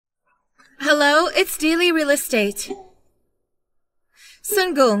Hello, it's Daily Real Estate.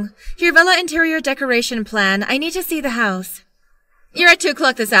 Sun Gong, your villa interior decoration plan. I need to see the house. You're at 2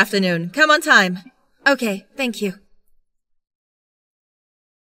 o'clock this afternoon. Come on time. Okay, thank you.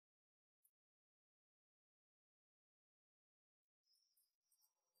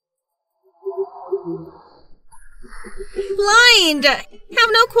 Blind!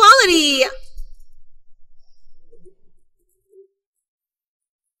 Have no quality!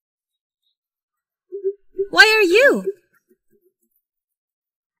 Why are you?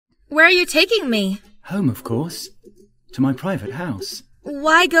 Where are you taking me? Home, of course. To my private house.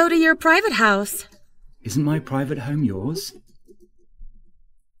 Why go to your private house? Isn't my private home yours?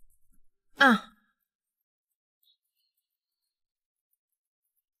 My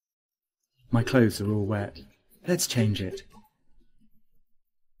clothes are all wet. Let's change it.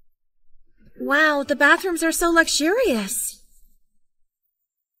 Wow, the bathrooms are so luxurious.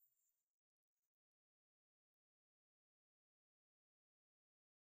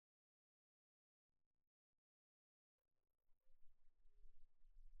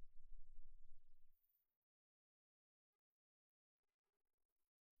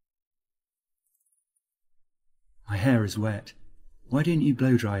 My hair is wet. Why didn't you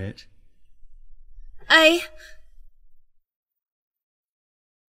blow dry it?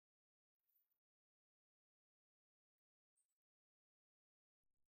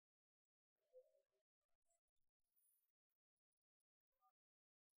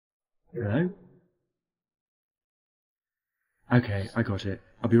 Hello? Okay, I got it.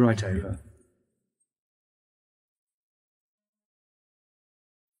 I'll be right over.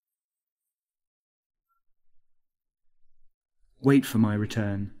 Wait for my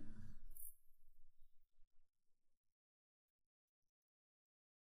return.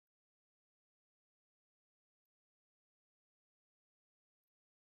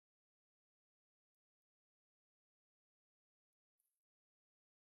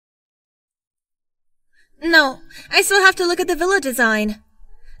 No, I still have to look at the villa design.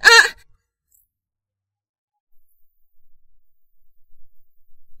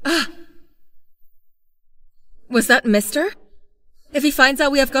 Was that Mister? If he finds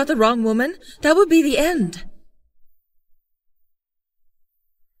out we have got the wrong woman, that would be the end.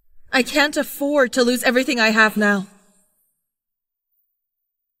 I can't afford to lose everything I have now.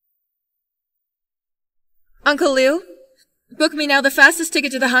 Uncle Liu, book me now the fastest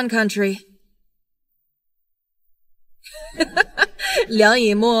ticket to the Han country. Liang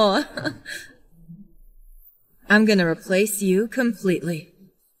Yimo. I'm gonna replace you completely.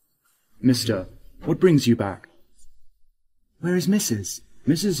 Mister, what brings you back? Where is Mrs.?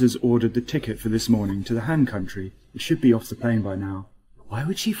 Mrs. has ordered the ticket for this morning to the Han country. It should be off the plane by now. Why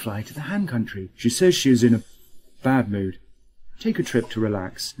would she fly to the Han country? She says she is in a bad mood. Take a trip to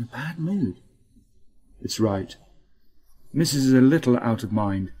relax. In a bad mood? It's right. Mrs. is a little out of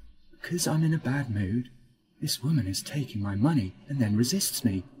mind. Because I'm in a bad mood? This woman is taking my money and then resists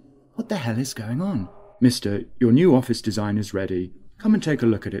me. What the hell is going on? Mister, your new office design is ready. Come and take a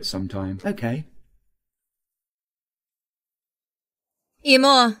look at it sometime. Okay.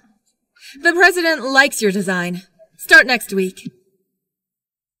 Yimo, the president likes your design. Start next week.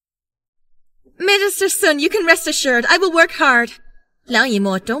 Minister Sun, you can rest assured I will work hard. Liang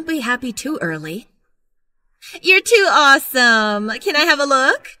Yimo, don't be happy too early. You're too awesome. Can I have a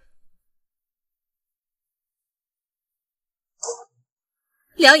look?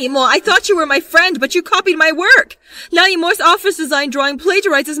 Liang Yimo, I thought you were my friend, but you copied my work. Liang Yimo's office design drawing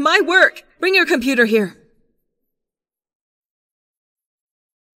plagiarizes my work. Bring your computer here.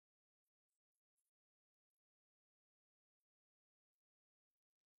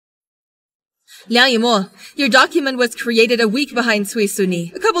 Liang Yimo, your document was created a week behind Sui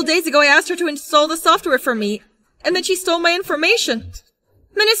Suni. A couple days ago I asked her to install the software for me, and then she stole my information.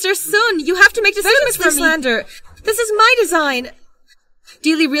 Minister Sun, you have to make decisions for me. Slander. This is my design.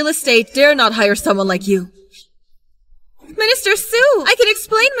 Daily Real Estate dare not hire someone like you. Minister Su, I can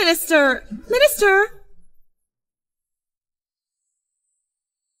explain, Minister. Minister.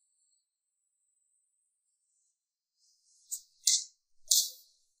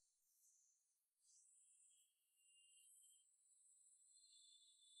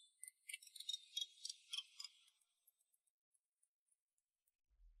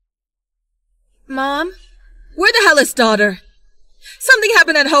 Mom? Where the hell is daughter? Something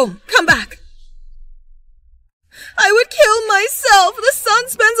happened at home. Come back. I would kill myself. The son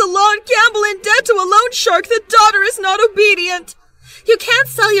spends a lot gamble in debt to a loan shark. The daughter is not obedient. You can't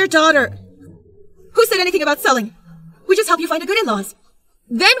sell your daughter. Who said anything about selling? We just help you find a good in-laws.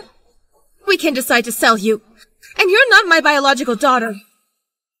 Then we can decide to sell you. And you're not my biological daughter.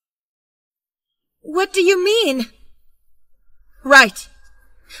 What do you mean? Right.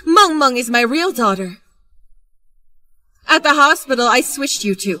 Meng Meng is my real daughter. At the hospital, I switched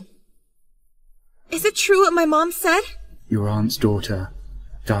you two. Is it true what my mom said? Your aunt's daughter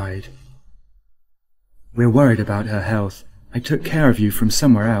died. We're worried about her health. I took care of you from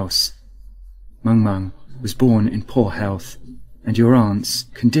somewhere else. Meng Meng was born in poor health, and your aunt's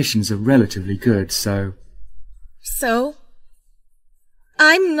conditions are relatively good, so... So?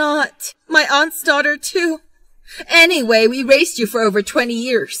 I'm not my aunt's daughter too. Anyway, we raised you for over 20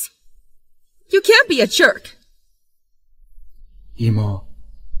 years. You can't be a jerk. Imo,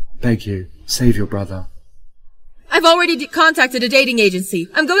 beg you, save your brother. I've already contacted a dating agency.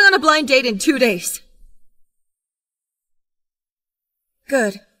 I'm going on a blind date in 2 days.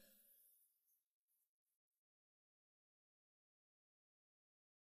 Good.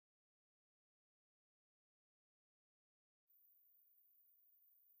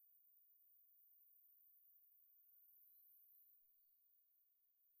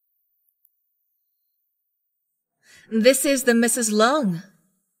 This is the Mrs. Long.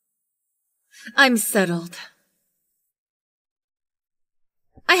 I'm settled.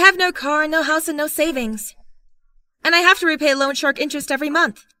 I have no car, no house, and no savings. And I have to repay loan shark interest every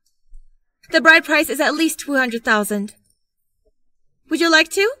month. The bride price is at least 200,000. Would you like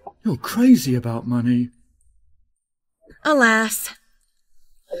to? You're crazy about money. Alas.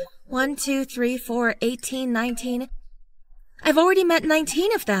 1, 2, 3, 4, 18, 19. I've already met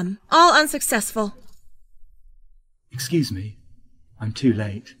 19 of them, all unsuccessful. Excuse me, I'm too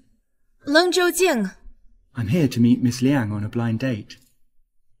late. Leng Zhoujing. I'm here to meet Miss Liang on a blind date.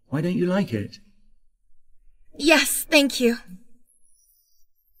 Why don't you like it? Yes, thank you.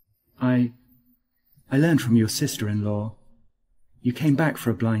 I learned from your sister-in-law. You came back for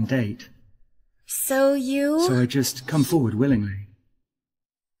a blind date. So I just come forward willingly.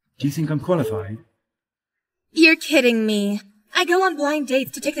 Do you think I'm qualified? You're kidding me. I go on blind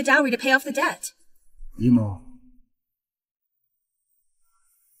dates to take the dowry to pay off the debt.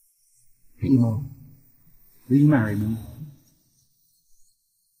 Imo, will you marry me?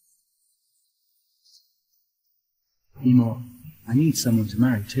 Imo, I need someone to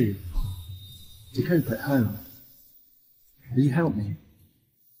marry too. To cope at home. Will you help me?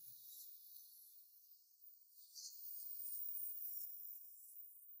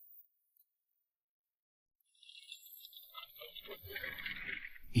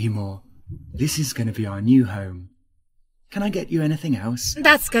 Imo, this is going to be our new home. Can I get you anything else?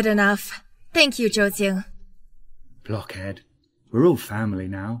 That's good enough. Thank you, Zhoujing. Blockhead. We're all family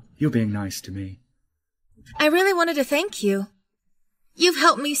now. You're being nice to me. I really wanted to thank you. You've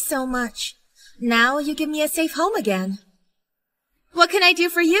helped me so much. Now you give me a safe home again. What can I do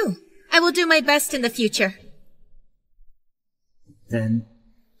for you? I will do my best in the future. Then,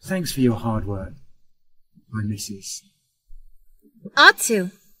 thanks for your hard work, my missus. Ought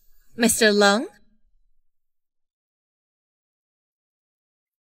to. Mr. Lung?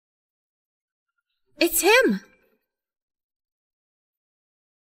 It's him.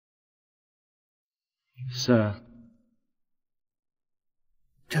 Sir.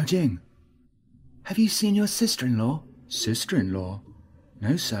 Zhoujing, have you seen your sister-in-law? Sister-in-law?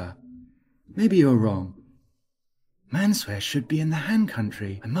 No, sir. Maybe you're wrong. Manswear should be in the Han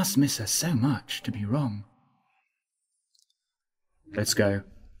country. I must miss her so much to be wrong. Let's go.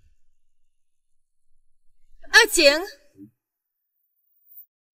 Jing.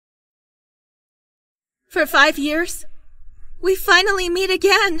 For 5 years, we finally meet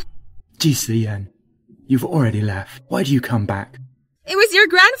again. Ji Siyan, you've already left. Why do you come back? It was your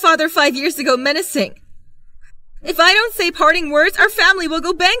grandfather 5 years ago menacing. If I don't say parting words, our family will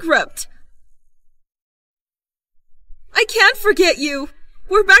go bankrupt. I can't forget you.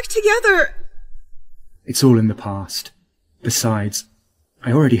 We're back together. It's all in the past. Besides,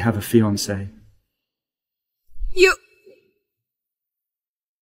 I already have a fiancé. You...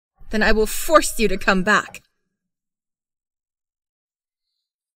 Then I will force you to come back.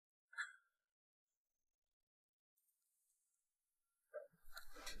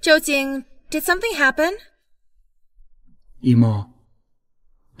 Zhoujing, did something happen? Imo,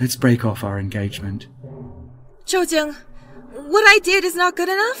 let's break off our engagement. Zhoujing, what I did is not good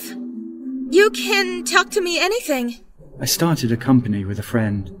enough? You can talk to me anything. I started a company with a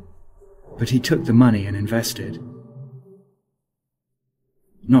friend, but he took the money and invested.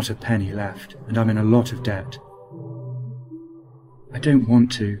 Not a penny left, and I'm in a lot of debt. I don't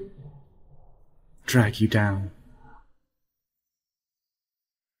want to drag you down.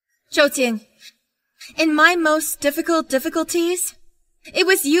 Zhoujing, in my most difficult difficulties, it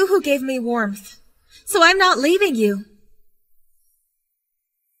was you who gave me warmth. So I'm not leaving you.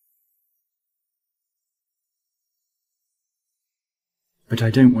 but I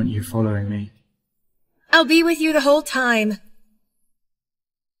don't want you following me. I'll be with you the whole time.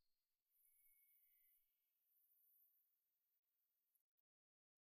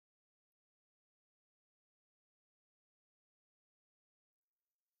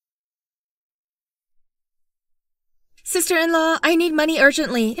 Sister-in-law, I need money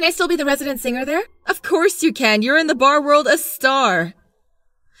urgently. Can I still be the resident singer there? Of course you can. You're in the bar world a star.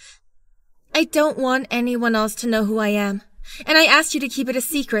 I don't want anyone else to know who I am. And I asked you to keep it a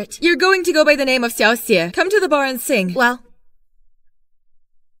secret. You're going to go by the name of Xiao Xie. Come to the bar and sing. Well...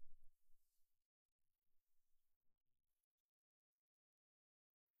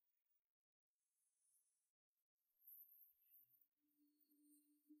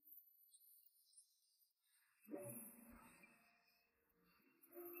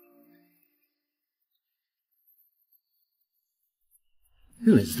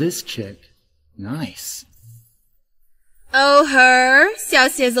 Who is this chick? Nice. Oh, her? Xiao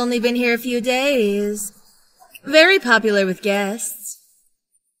Xie's only been here a few days. Very popular with guests.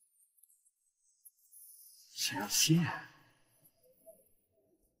 Xiao Xie.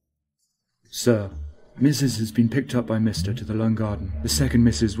 Sir, Mrs. has been picked up by Mr. to the Lung Garden. The second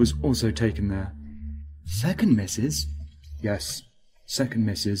Mrs. was also taken there. Second Mrs.? Yes, second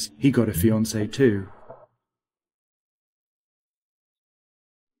Mrs. He got a fiancée too.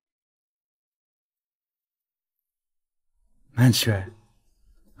 Monsieur,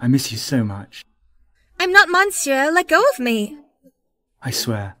 I miss you so much. I'm not Monsieur. Let go of me. I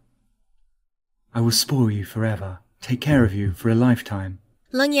swear. I will spoil you forever. Take care of you for a lifetime.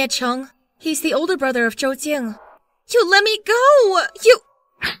 Leng Yecheng. He's the older brother of Zhou Jing. You let me go! You...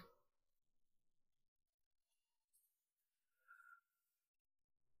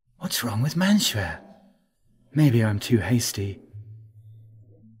 What's wrong with Monsieur? Maybe I'm too hasty.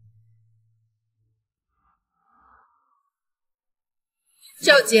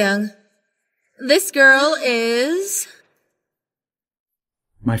 Zhou Jing, this girl is...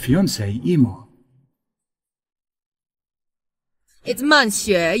 My fiancée, Yimo. It's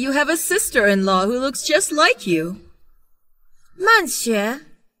Monsieur. You have a sister-in-law who looks just like you. Monsieur?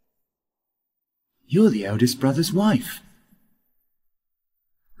 You're the eldest brother's wife.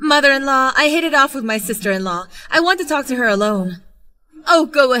 Mother-in-law, I hit it off with my sister-in-law. I want to talk to her alone. Oh,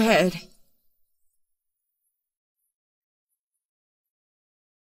 go ahead.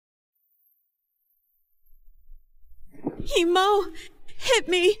 Yimo, hit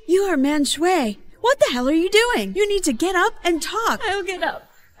me. You are Man Shui. What the hell are you doing? You need to get up and talk. I'll get up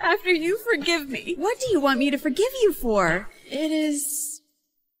after you forgive me. What do you want me to forgive you for? It is...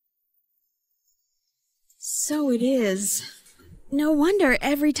 So it is. No wonder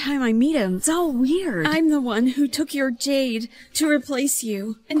every time I meet him, it's all weird. I'm the one who took your jade to replace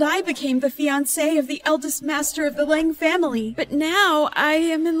you, and I became the fiancée of the eldest master of the Leng family. But now I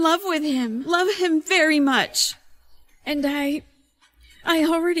am in love with him, love him very much. And I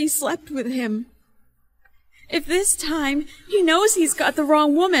already slept with him. If this time he knows he's got the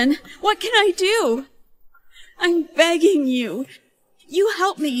wrong woman, what can I do? I'm begging you. You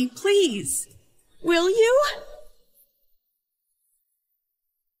help me, please. Will you?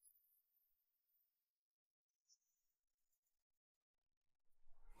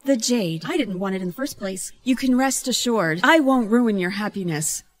 The jade. I didn't want it in the first place. You can rest assured, I won't ruin your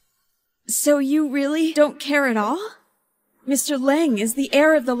happiness. So you really don't care at all? Mr. Leng is the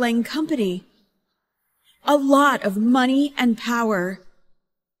heir of the Leng Company. A lot of money and power.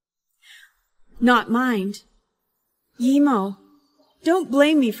 Not mind. Yimo, don't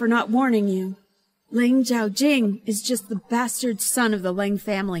blame me for not warning you. Leng Zhaojing is just the bastard son of the Leng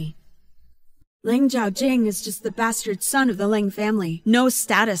family. Leng Zhaojing is just the bastard son of the Leng family. No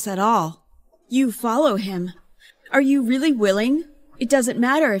status at all. You follow him. Are you really willing? It doesn't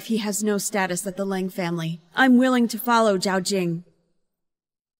matter if he has no status at the Leng family. I'm willing to follow Zhaojing.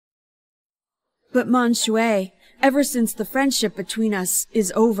 But Man Shui, ever since the friendship between us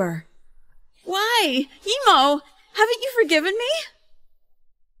is over. Why? Yimo, haven't you forgiven me?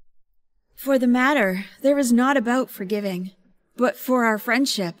 For the matter, there is not about forgiving, but for our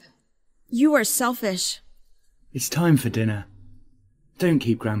friendship. You are selfish. It's time for dinner. Don't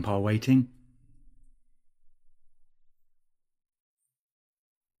keep Grandpa waiting.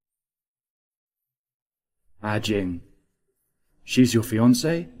 Jing. She's your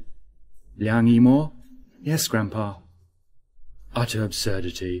fiancée? Liang Yimo? Yes, Grandpa. Utter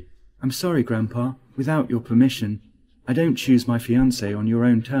absurdity. I'm sorry, Grandpa. Without your permission, I don't choose my fiancée on your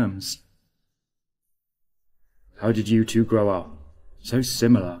own terms. How did you two grow up? So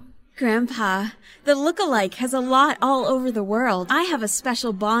similar. Grandpa, the look-alike has a lot all over the world. I have a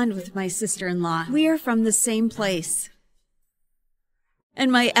special bond with my sister-in-law. We are from the same place.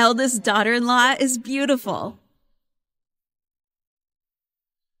 And my eldest daughter-in-law is beautiful.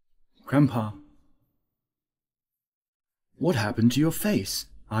 Grandpa. What happened to your face?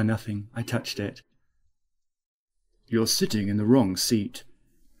 Ah, nothing. I touched it. You're sitting in the wrong seat.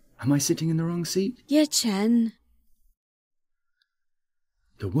 Am I sitting in the wrong seat? Ye Chen.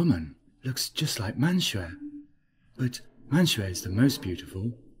 The woman looks just like Manxue. But Manxue is the most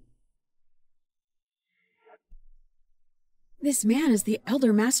beautiful. This man is the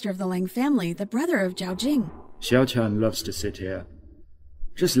elder master of the Lang family, the brother of Zhao Jing. Xiaoqian loves to sit here.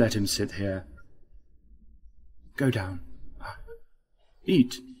 Just let him sit here. Go down.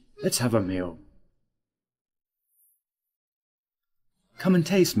 Eat. Let's have a meal. Come and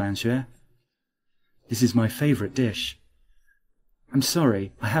taste, Manxue. This is my favorite dish. I'm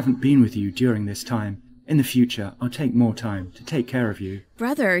sorry I haven't been with you during this time. In the future, I'll take more time to take care of you.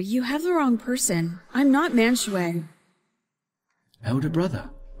 Brother, you have the wrong person. I'm not Manxue. Elder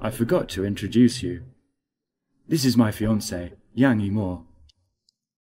brother, I forgot to introduce you. This is my fiancée, Yang Yimou.